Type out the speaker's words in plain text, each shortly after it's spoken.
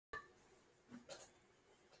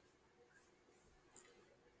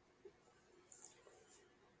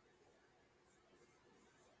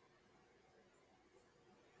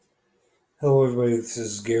Hello, everybody. This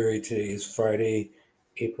is Gary. Today is Friday,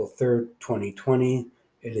 April 3rd, 2020.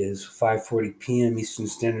 It is 5:40 p.m. Eastern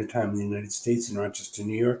Standard Time in the United States in Rochester,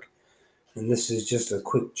 New York. And this is just a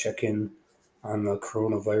quick check-in on the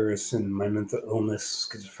coronavirus and my mental illness,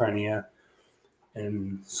 schizophrenia,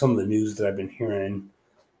 and some of the news that I've been hearing.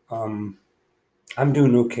 Um, I'm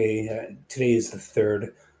doing okay. Today is the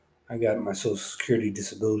 3rd. I got my Social Security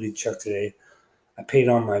disability check today. I paid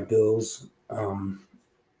all my bills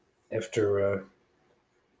after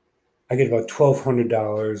I get about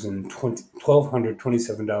 $1,200 and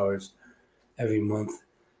 $1,227 every month.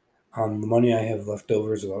 The money I have left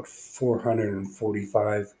over is about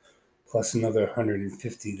 445 plus another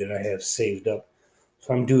 150 that I have saved up.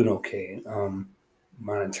 So I'm doing okay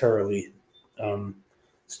monetarily. Um,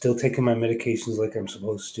 Still taking my medications like I'm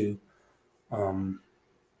supposed to. Um,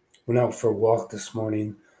 Went out for a walk this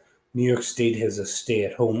morning. New York State has a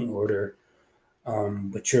stay-at-home order,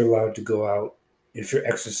 but you're allowed to go out if you're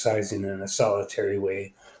exercising in a solitary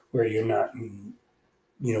way, where you're not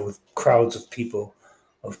with crowds of people,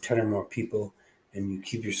 of 10 or more people, and you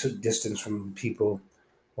keep your distance from people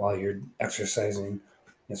while you're exercising.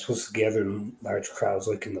 You're supposed to gather in large crowds,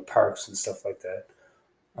 like in the parks and stuff like that.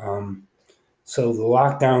 Um, so the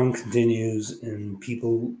lockdown continues, and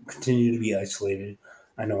people continue to be isolated.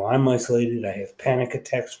 I know I'm isolated. I have panic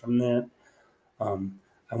attacks from that. Um,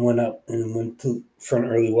 I went for an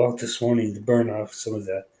early walk this morning to burn off some of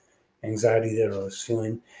the anxiety that I was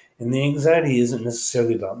feeling. And the anxiety isn't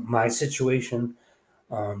necessarily about my situation,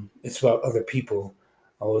 it's about other people.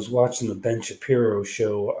 I was watching the Ben Shapiro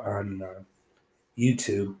show on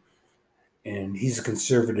YouTube, and he's a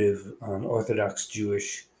conservative, Orthodox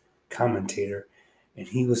Jewish commentator. And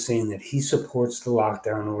he was saying that he supports the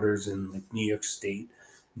lockdown orders in like New York State,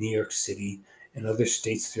 New York City, and other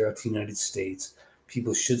states throughout the United States.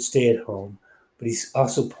 People should stay at home. But he's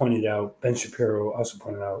also pointed out, Ben Shapiro also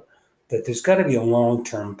pointed out, that there's got to be a long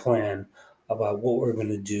term plan about what we're going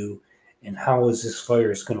to do and how is this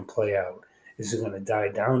virus going to play out. Is it going to die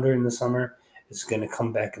down during the summer? Is it going to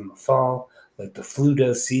come back in the fall like the flu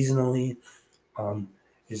does seasonally? Um,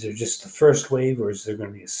 is there just the first wave, or is there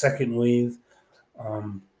going to be a second wave?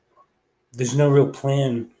 Um, there's no real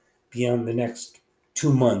plan beyond the next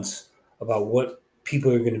 2 months about what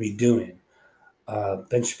people are going to be doing.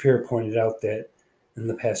 Ben Shapiro pointed out that in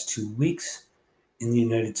the past 2 weeks in the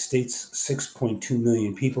United States, 6.2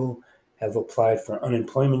 million people have applied for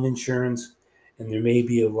unemployment insurance, and there may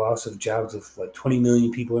be a loss of jobs of like 20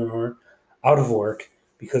 million people or more out of work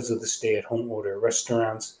because of the stay at home order.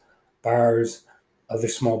 Restaurants, bars, other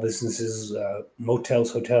small businesses,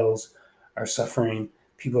 motels, hotels are suffering.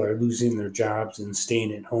 People are losing their jobs and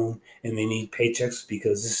staying at home, and they need paychecks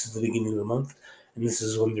because this is the beginning of the month and this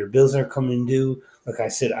is when their bills are coming due. Like I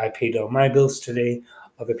said, I paid all my bills today.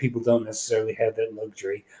 Other people don't necessarily have that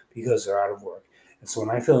luxury because they're out of work. And so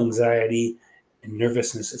when I feel anxiety and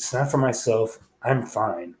nervousness, it's not for myself. I'm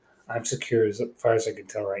fine. I'm secure as far as I can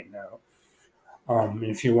tell right now. And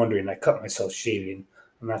if you're wondering, I cut myself shaving.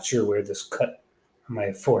 I'm not sure where this cut on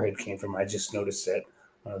my forehead came from. I just noticed that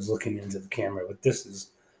when I was looking into the camera. But this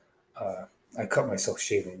is, I cut myself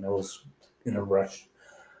shaving. I was in a rush.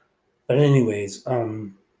 But anyways,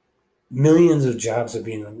 millions of jobs are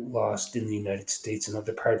being lost in the United States and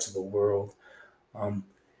other parts of the world. Um,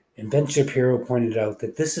 and Ben Shapiro pointed out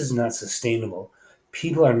that this is not sustainable.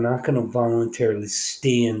 People are not going to voluntarily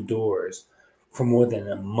stay indoors for more than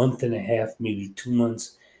a month and a half, maybe 2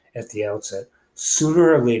 months at the outset.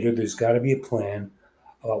 Sooner or later, there's got to be a plan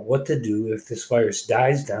about what to do if this virus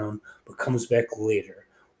dies down but comes back later.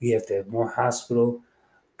 We have to have more hospital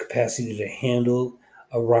capacity to handle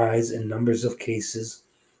a rise in numbers of cases.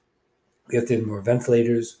 We have to have more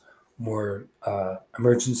ventilators, more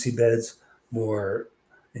emergency beds, more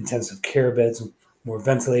intensive care beds, more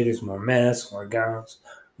ventilators, more masks, more gowns,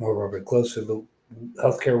 more rubber gloves for the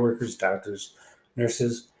healthcare workers, doctors,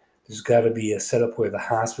 nurses. There's got to be a setup where the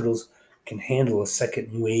hospitals can handle a second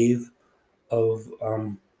wave of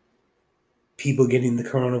people getting the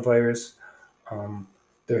coronavirus. Um,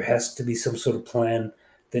 there has to be some sort of plan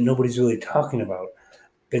that nobody's really talking about.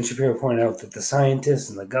 Ben Shapiro pointed out that the scientists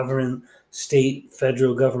and the government, state,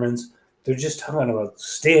 federal governments, they're just talking about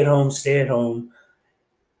stay at home,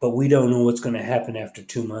 but we don't know what's going to happen after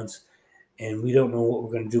 2 months, and we don't know what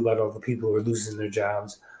we're going to do about all the people who are losing their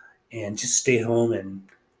jobs, and just stay home, and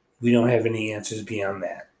we don't have any answers beyond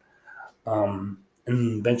that.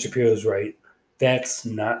 And Ben Shapiro's right. That's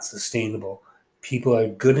not sustainable. People are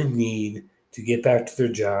going to need to get back to their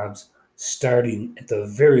jobs starting at the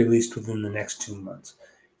very least within the next 2 months.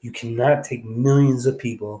 You cannot take millions of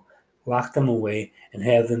people, lock them away, and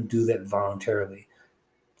have them do that voluntarily.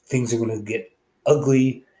 things are going to get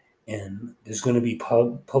ugly, and there's going to be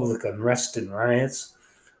public unrest and riots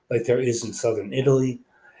like there is in southern Italy.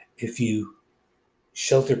 If you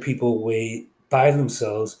shelter people away by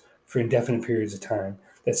themselves for indefinite periods of time,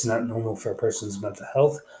 that's not normal for a person's mental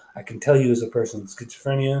health. I can tell you, as a person with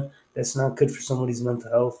schizophrenia, that's not good for somebody's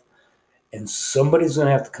mental health. And somebody's going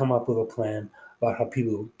to have to come up with a plan about how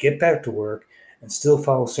people get back to work and still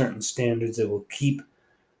follow certain standards that will keep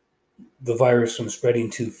the virus from spreading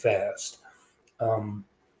too fast. Um,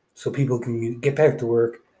 so people can get back to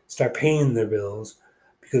work, start paying their bills,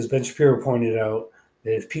 because Ben Shapiro pointed out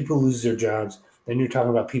that if people lose their jobs, then you're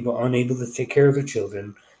talking about people unable to take care of their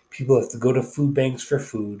children. People have to go to food banks for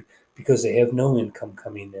food because they have no income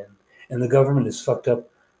coming in. And the government has fucked up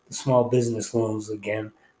the small business loans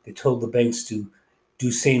again. They told the banks to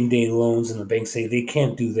do same day loans, and the banks say they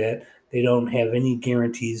can't do that. They don't have any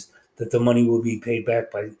guarantees that the money will be paid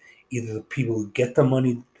back by either the people who get the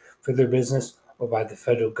money for their business or by the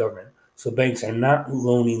federal government. So banks are not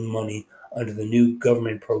loaning money under the new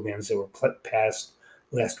government programs that were passed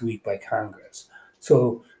last week by Congress.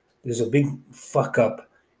 So there's a big fuck up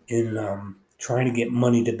in trying to get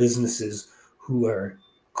money to businesses who are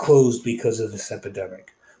closed because of this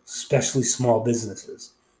epidemic, especially small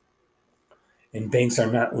businesses. And banks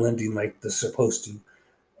are not lending like they're supposed to.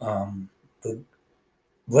 The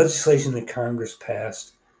legislation that Congress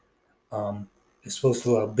passed um, is supposed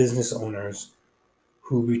to allow business owners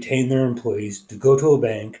who retain their employees to go to a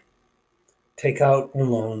bank, take out a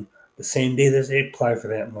loan the same day that they apply for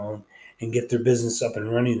that loan, and get their business up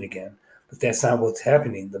and running again. But that's not what's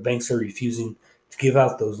happening. The banks are refusing to give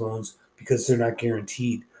out those loans because they're not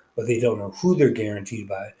guaranteed, or they don't know who they're guaranteed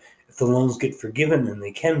by. If the loans get forgiven, and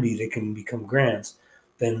they can become grants,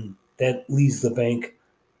 then that leaves the bank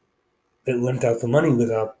that lent out the money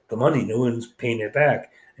without the money. No one's paying it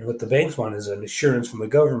back. And what the banks want is an assurance from the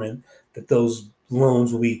government that those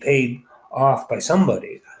loans will be paid off by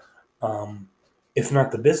somebody. Um, if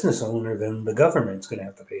not the business owner, then the government's going to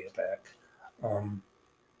have to pay it back. Um,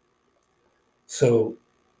 so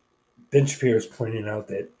Ben Shapiro is pointing out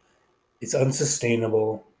that it's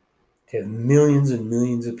unsustainable to have millions and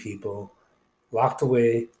millions of people locked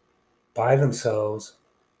away by themselves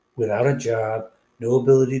without a job, no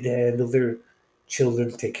ability to handle their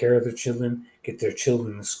children, take care of their children, get their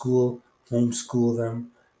children to school, homeschool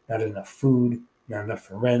them, not enough food, not enough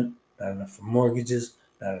for rent, not enough for mortgages,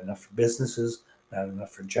 not enough for businesses, not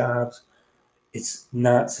enough for jobs. It's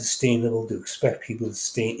not sustainable to expect people to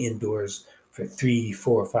stay indoors for 3,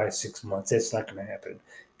 4, 5, 6 months. That's not going to happen.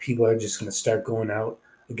 People are just going to start going out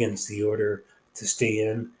against the order to stay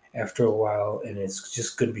in after a while, and it's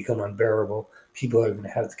just going to become unbearable. People are going to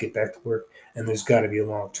have to get back to work, and there's got to be a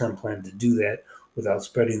long-term plan to do that without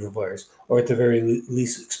spreading the virus, or at the very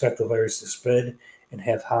least expect the virus to spread and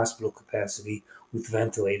have hospital capacity with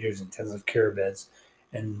ventilators, intensive care beds,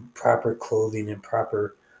 and proper clothing and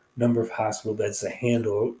proper number of hospital beds to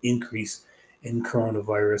handle increase in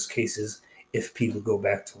coronavirus cases if people go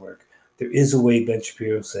back to work. There is a way, Ben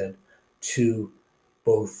Shapiro said, to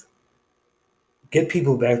both get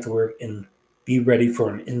people back to work and be ready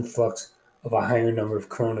for an influx of a higher number of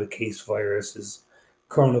coronavirus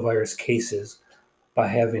cases by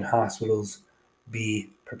having hospitals be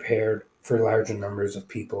prepared for larger numbers of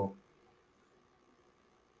people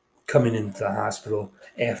coming into the hospital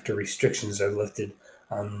after restrictions are lifted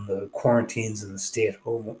on the quarantines and the stay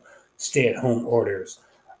at home orders.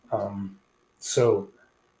 Um, so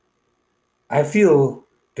I feel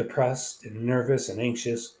depressed and nervous and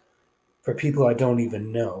anxious for people I don't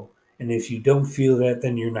even know. And if you don't feel that,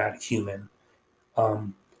 then you're not human.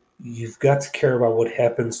 Um, you've got to care about what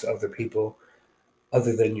happens to other people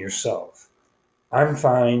other than yourself. I'm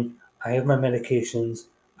fine. I have my medications.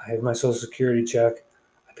 I have my social security check.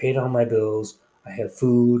 I paid all my bills. I have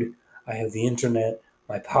food. I have the internet.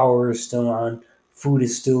 My power is still on. Food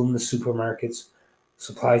is still in the supermarkets.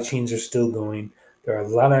 Supply chains are still going. There are a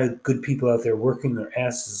lot of good people out there working their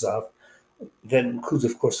asses off. That includes,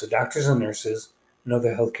 of course, the doctors and nurses and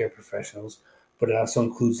other healthcare professionals, but it also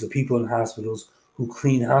includes the people in hospitals who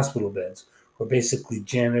clean hospital beds, who are basically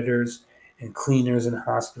janitors and cleaners in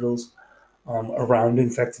hospitals around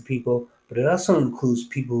infected people, but it also includes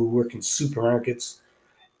people who work in supermarkets,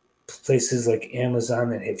 places like Amazon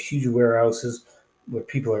that have huge warehouses where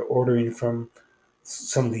people are ordering from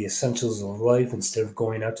some of the essentials of life instead of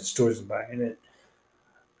going out to stores and buying it.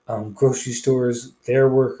 Grocery stores, their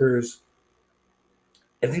workers,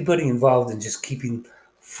 everybody involved in just keeping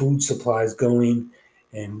food supplies going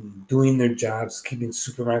and doing their jobs, keeping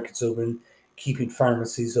supermarkets open, keeping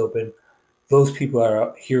pharmacies open. Those people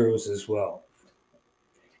are heroes as well.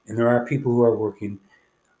 And there are people who are working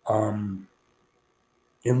um,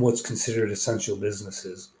 in what's considered essential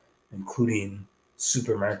businesses, including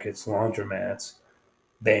supermarkets, laundromats,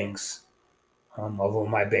 banks. Although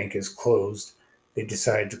my bank is closed, they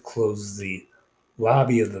decided to close the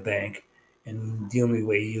lobby of the bank, and the only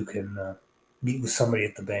way you can meet with somebody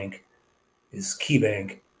at the bank is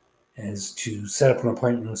KeyBank, is to set up an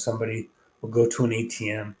appointment with somebody or go to an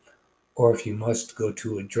ATM, or if you must, go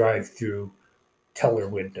to a drive-through teller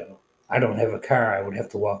window. I don't have a car; I would have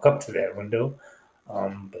to walk up to that window,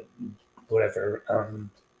 but whatever.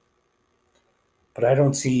 But I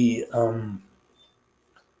don't see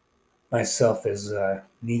myself as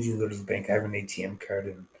needing to go to the bank. I have an ATM card,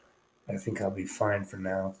 and I think I'll be fine for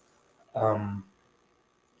now. Um,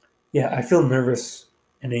 yeah, I feel nervous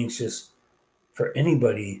and anxious for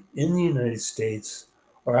anybody in the United States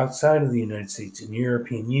or outside of the United States, in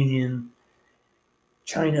European Union,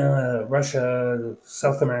 China, Russia,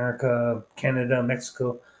 South America, Canada,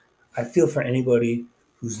 Mexico. I feel for anybody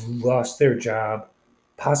who's lost their job,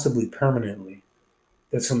 possibly permanently.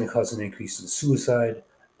 That's going to cause an increase in suicide,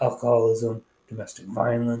 alcoholism, domestic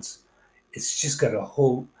violence. It's just got a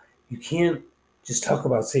whole. You can't just talk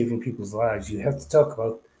about saving people's lives. You have to talk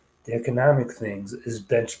about the economic things, as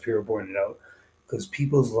Ben Shapiro pointed out, because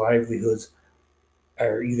people's livelihoods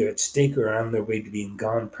are either at stake or on their way to being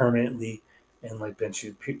gone permanently. And like Ben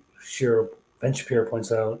Shapiro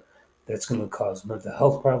points out, that's going to cause mental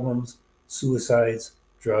health problems, suicides,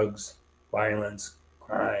 drugs, violence,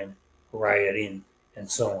 crime, rioting, and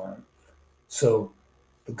so on. So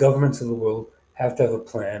the governments of the world have to have a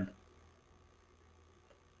plan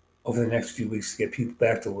over the next few weeks to get people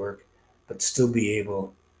back to work, but still be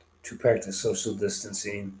able to practice social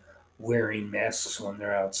distancing, wearing masks when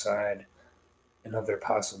they're outside, and other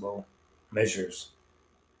possible measures.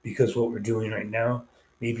 Because what we're doing right now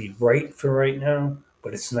may be right for right now,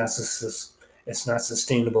 but it's not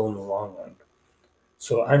sustainable in the long run.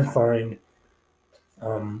 So I'm fine.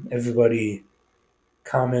 Everybody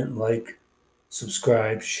comment, like,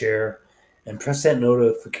 subscribe, share, and press that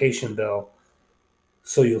notification bell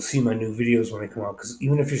so you'll see my new videos when they come out. Because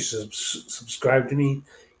even if you're subscribed to me,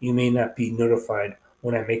 you may not be notified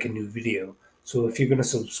when I make a new video. So if you're going to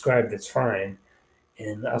subscribe, that's fine.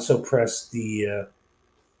 And also press the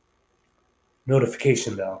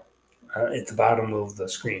notification bell at the bottom of the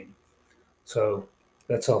screen. So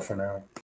that's all for now.